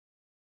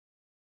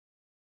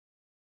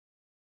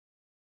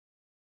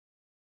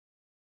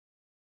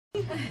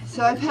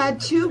So I've had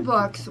 2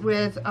 books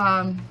with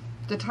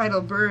the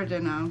title Bird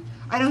in them.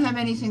 I don't have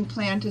anything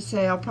planned to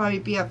say. I'll probably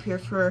be up here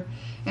for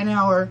an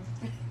hour.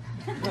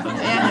 And,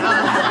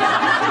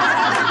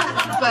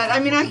 but I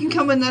mean, I can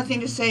come with nothing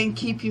to say and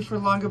keep you for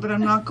longer, but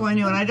I'm not going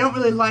to. And I don't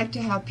really like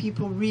to have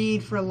people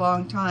read for a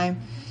long time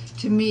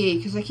to me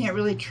because I can't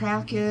really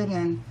track it,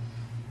 and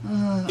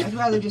I'd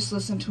rather just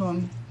listen to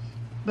them,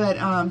 but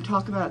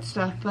talk about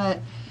stuff. But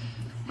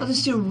I'll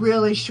just do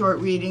really short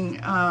reading,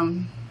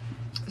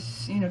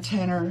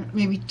 10 or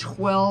maybe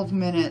 12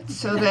 minutes,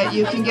 so that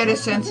you can get a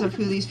sense of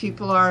who these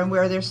people are and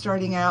where they're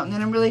starting out. And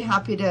then I'm really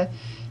happy to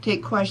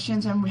take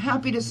questions. I'm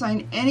happy to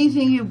sign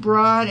anything you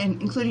brought,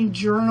 and including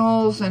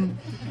journals,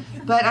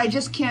 but I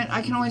just can't.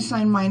 I can only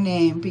sign my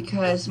name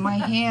because my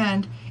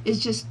hand is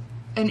just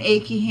an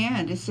achy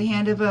hand. It's the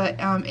hand of a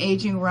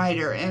aging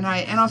writer, and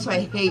also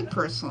I hate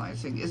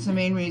personalizing. It's the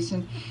main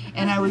reason.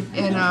 So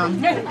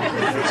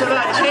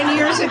about 10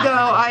 years ago,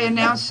 I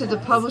announced to the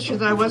publisher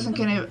that I wasn't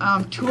going to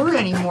tour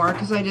anymore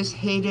because I just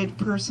hated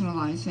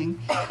personalizing.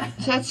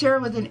 Is that Sarah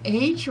with an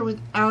H or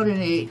without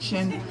an H?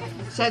 And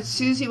is that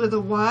Susie with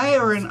a Y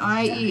or an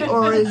IE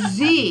or a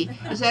Z?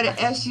 Is that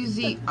a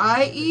SUZIE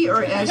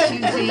or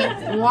SUZY?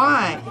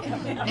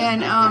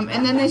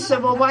 And then they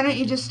said, well, why don't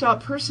you just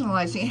stop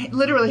personalizing? It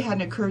literally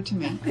hadn't occurred to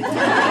me.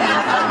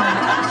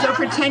 And, so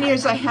for 10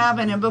 years I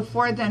haven't, and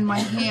before then my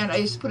hand, I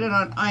used to put it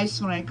on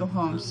ice when I'd go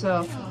home.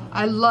 So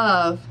I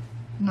love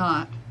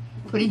not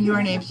putting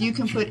your names. You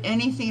can put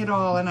anything at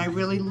all, and I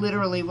really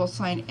literally will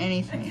sign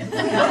anything that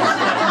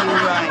you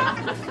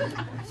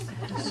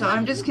write. So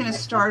I'm just going to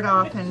start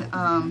off, and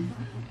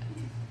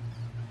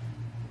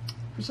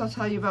first I'll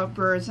tell you about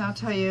birds, and I'll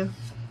tell you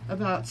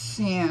about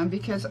Sam,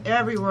 because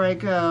everywhere I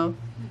go,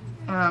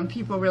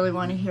 people really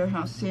want to hear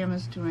how Sam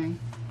is doing.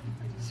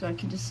 So I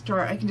can just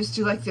start. I can just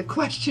do like the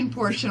question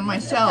portion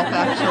myself,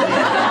 actually.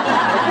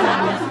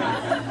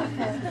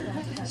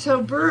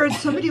 So birds.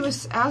 Somebody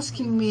was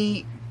asking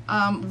me,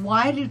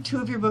 why do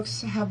 2 of your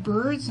books have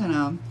birds in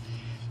them?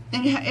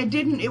 And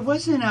it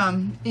wasn't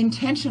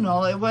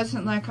intentional. It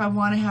wasn't like I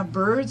want to have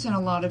birds in a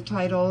lot of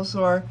titles,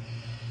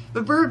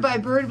 but Bird by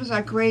Bird was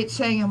that great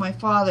saying of my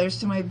father's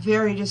to my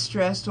very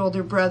distressed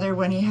older brother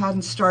when he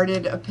hadn't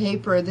started a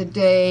paper the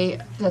day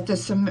that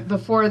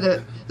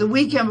the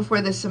weekend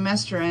before the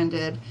semester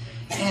ended,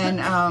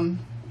 and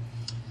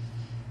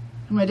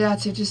my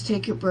dad said, just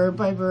take it bird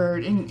by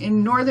bird.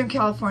 In Northern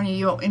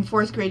California, in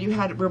 4th grade, you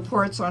had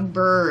reports on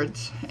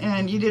birds,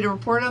 and you did a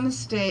report on the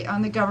state,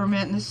 on the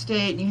government and the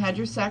state, and you had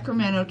your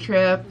Sacramento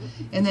trip,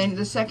 and then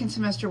the 2nd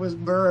semester was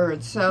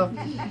birds. So,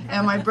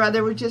 and my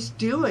brother would just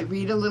do it,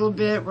 read a little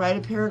bit, write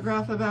a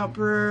paragraph about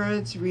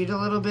birds, read a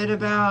little bit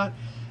about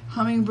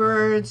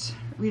hummingbirds,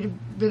 read a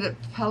bit of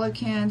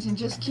pelicans, and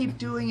just keep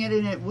doing it,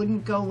 and it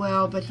wouldn't go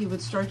well, but he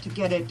would start to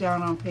get it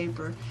down on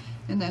paper,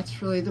 and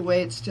that's really the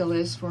way it still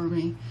is for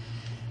me.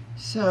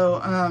 So,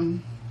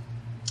 and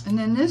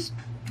then this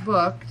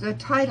book, the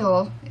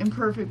title,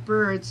 Imperfect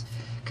Birds,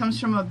 comes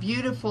from a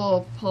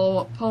beautiful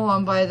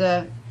poem by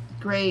the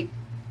great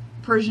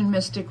Persian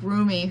mystic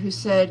Rumi, who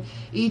said,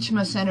 each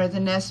must enter the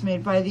nest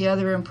made by the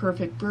other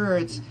imperfect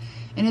birds.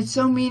 And it's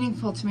so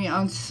meaningful to me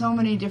on so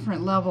many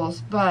different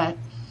levels, but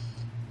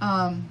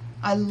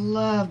I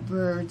love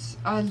birds.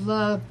 I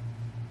love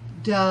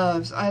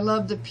doves. I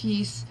love the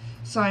peace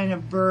sign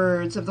of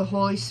birds, of the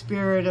Holy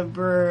Spirit of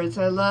birds.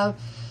 I love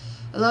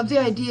the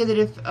idea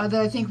that that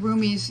I think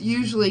Rumi's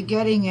usually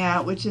getting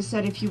at, which is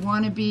that if you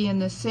want to be in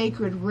the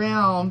sacred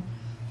realm,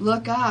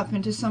 look up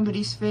into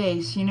somebody's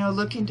face,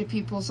 look into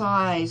people's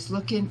eyes,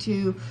 look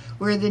into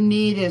where the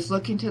need is,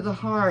 look into the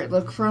heart,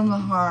 look from the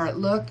heart,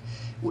 look,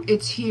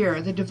 it's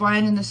here. The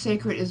divine and the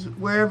sacred is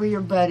wherever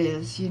your butt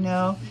is, and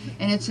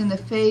it's in the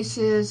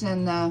faces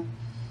and the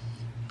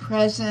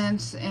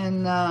presence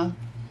and the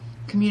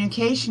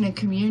communication and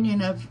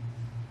communion of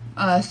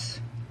us.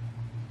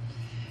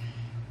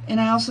 And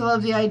I also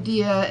love the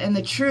idea and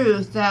the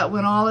truth that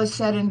when all is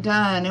said and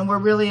done and we're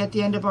really at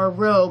the end of our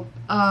rope,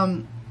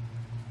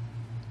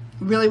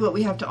 really what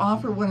we have to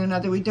offer one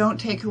another, we don't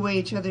take away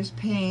each other's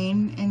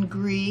pain and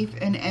grief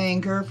and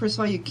anger. First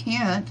of all, you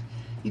can't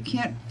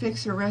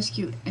fix or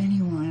rescue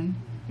anyone,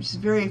 which is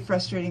very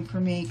frustrating for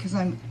me because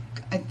I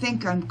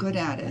think I'm good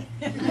at it.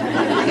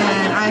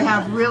 And I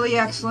have really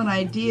excellent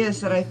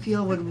ideas that I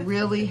feel would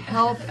really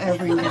help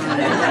everyone.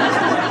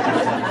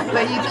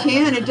 But you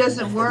can't, it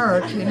doesn't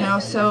work,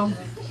 so,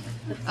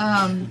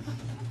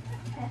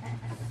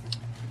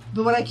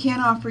 but what I can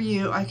offer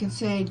you, I can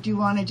say, do you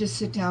want to just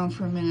sit down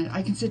for a minute?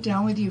 I can sit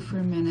down with you for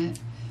a minute.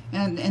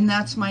 And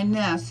that's my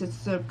nest.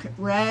 It's the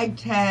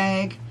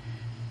ragtag,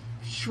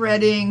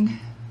 shredding,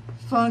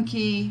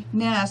 funky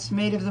nest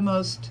made of the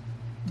most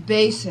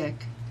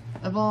basic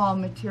of all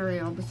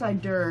material,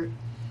 beside dirt.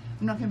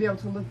 I'm not going to be able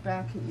to look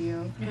back at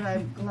you, but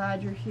I'm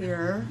glad you're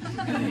here.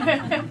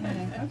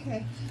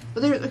 Okay.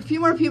 Well, there, a few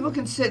more people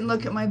can sit and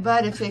look at my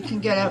butt if they can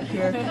get up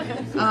here.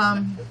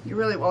 You're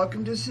really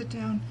welcome to sit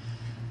down.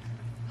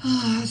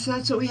 So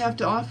that's what we have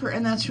to offer,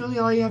 and that's really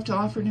all you have to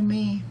offer to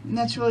me. And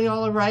that's really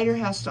all a writer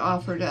has to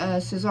offer to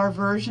us, is our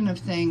version of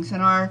things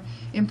and our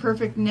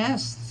imperfect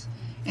nests.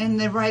 And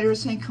the writer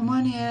is saying, come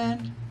on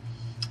in,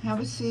 have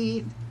a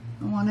seat,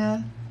 I want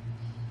to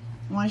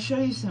show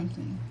you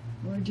something.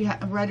 Or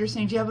a writer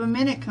saying, do you have a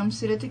minute, come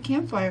sit at the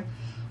campfire.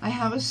 I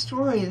have a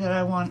story that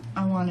I want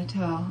to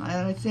tell,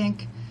 and I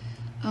think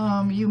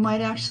you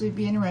might actually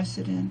be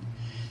interested in.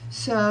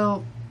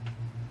 So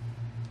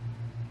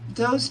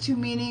those two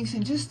meetings,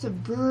 and just the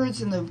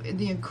birds and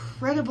the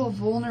incredible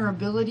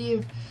vulnerability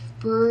of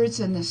birds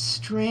and the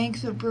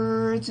strength of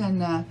birds,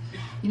 and the,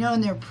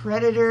 and their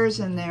predators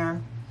and their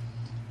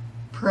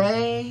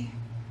prey,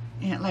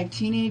 and like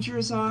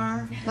teenagers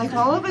are, like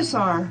all of us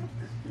are,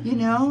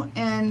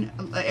 and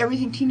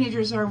everything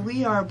teenagers are,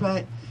 we are,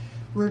 but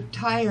we're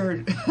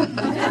tired. So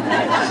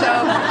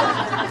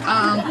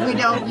we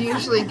don't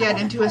usually get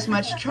into as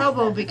much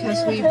trouble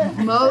because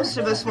most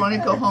of us want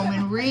to go home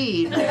and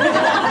read. So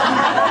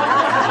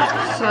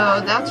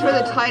that's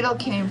where the title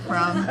came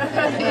from.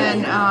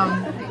 And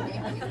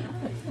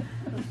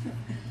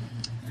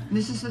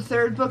this is the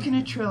third book in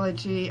a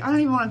trilogy. I don't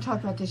even want to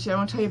talk about this yet. I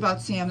want to tell you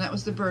about Sam. That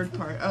was the bird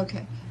part.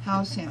 Okay.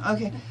 How's Sam?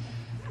 Okay.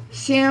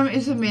 Sam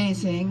is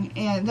amazing,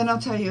 and then I'll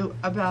tell you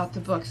about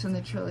the books in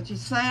the trilogy.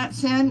 Sam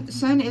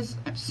is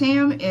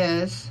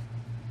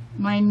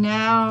my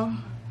now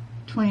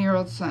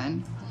 20-year-old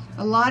son.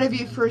 A lot of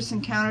you first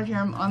encountered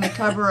him on the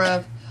cover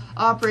of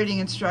Operating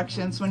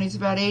Instructions when he's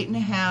about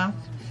 8.5,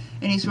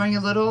 and he's wearing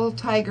a little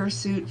tiger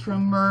suit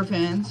from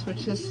Mervyn's,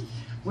 which is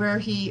where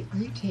he... Are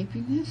you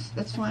taping this?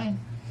 That's fine.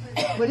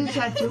 What is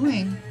that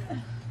doing?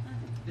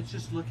 It's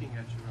just looking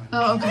at you right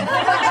now. Oh, okay.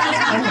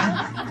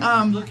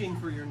 Okay. Looking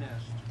for your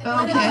nest.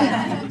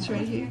 Okay, it's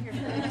right here.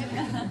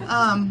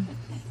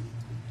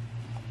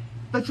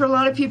 But for a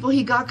lot of people,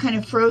 he got kind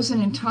of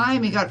frozen in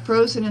time. He got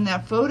frozen in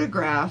that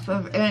photograph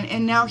of,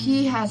 and now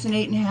he has an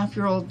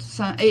 8.5-year-old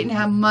son,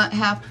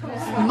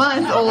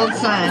 8.5-month-old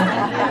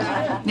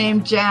son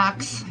named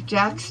Jax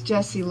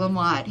Jesse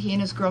Lamott. He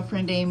and his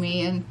girlfriend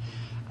Amy, and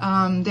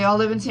they all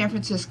live in San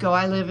Francisco.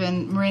 I live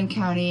in Marin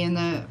County in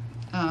the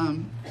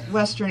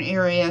western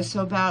area,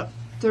 so about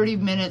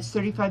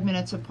 35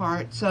 minutes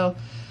apart. So.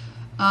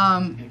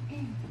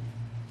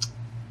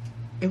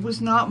 It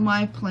was not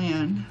my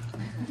plan.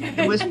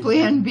 It was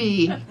plan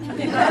B.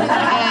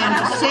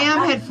 And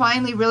Sam had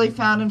finally really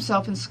found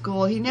himself in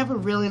school. He never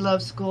really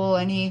loved school,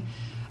 and he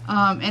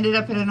ended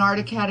up at an art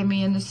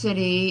academy in the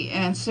city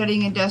and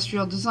studying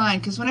industrial design.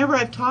 Because whenever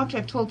I've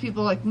told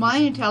people, like, my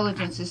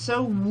intelligence is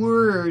so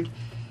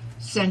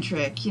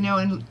word-centric,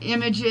 and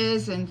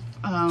images and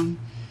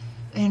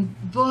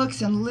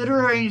books and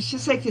literary. It's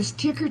just like this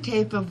ticker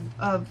tape of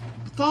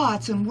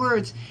thoughts and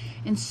words.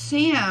 And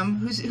Sam,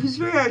 who's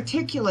very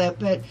articulate,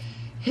 but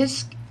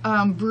his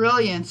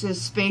brilliance is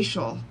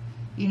spatial,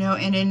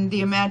 and in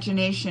the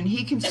imagination.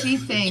 He can see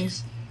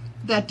things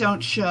that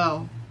don't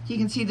show. He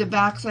can see the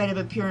backside of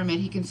a pyramid.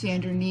 He can see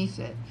underneath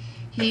it.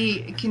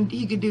 He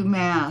could do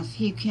math.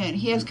 He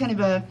has kind of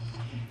a,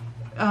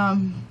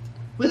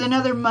 with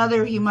another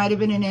mother, he might have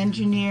been an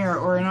engineer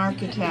or an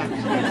architect,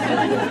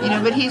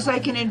 but he's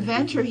like an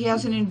inventor. He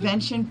has an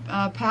invention,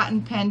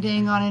 patent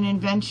pending on an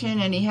invention,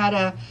 and he had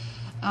a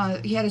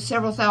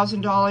several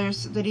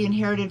 $1,000s that he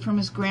inherited from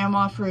his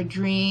grandma for a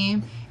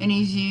dream, and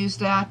he's used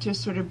that to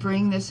sort of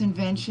bring this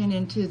invention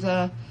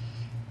into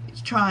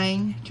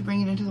trying to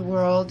bring it into the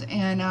world.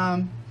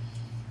 And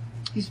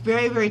he's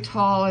very, very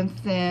tall and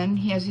thin.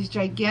 He has these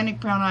gigantic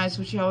brown eyes,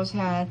 which he always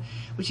had,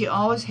 which he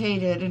always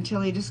hated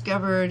until he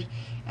discovered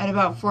at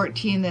about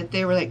 14 that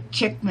they were like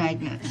chick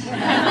magnets.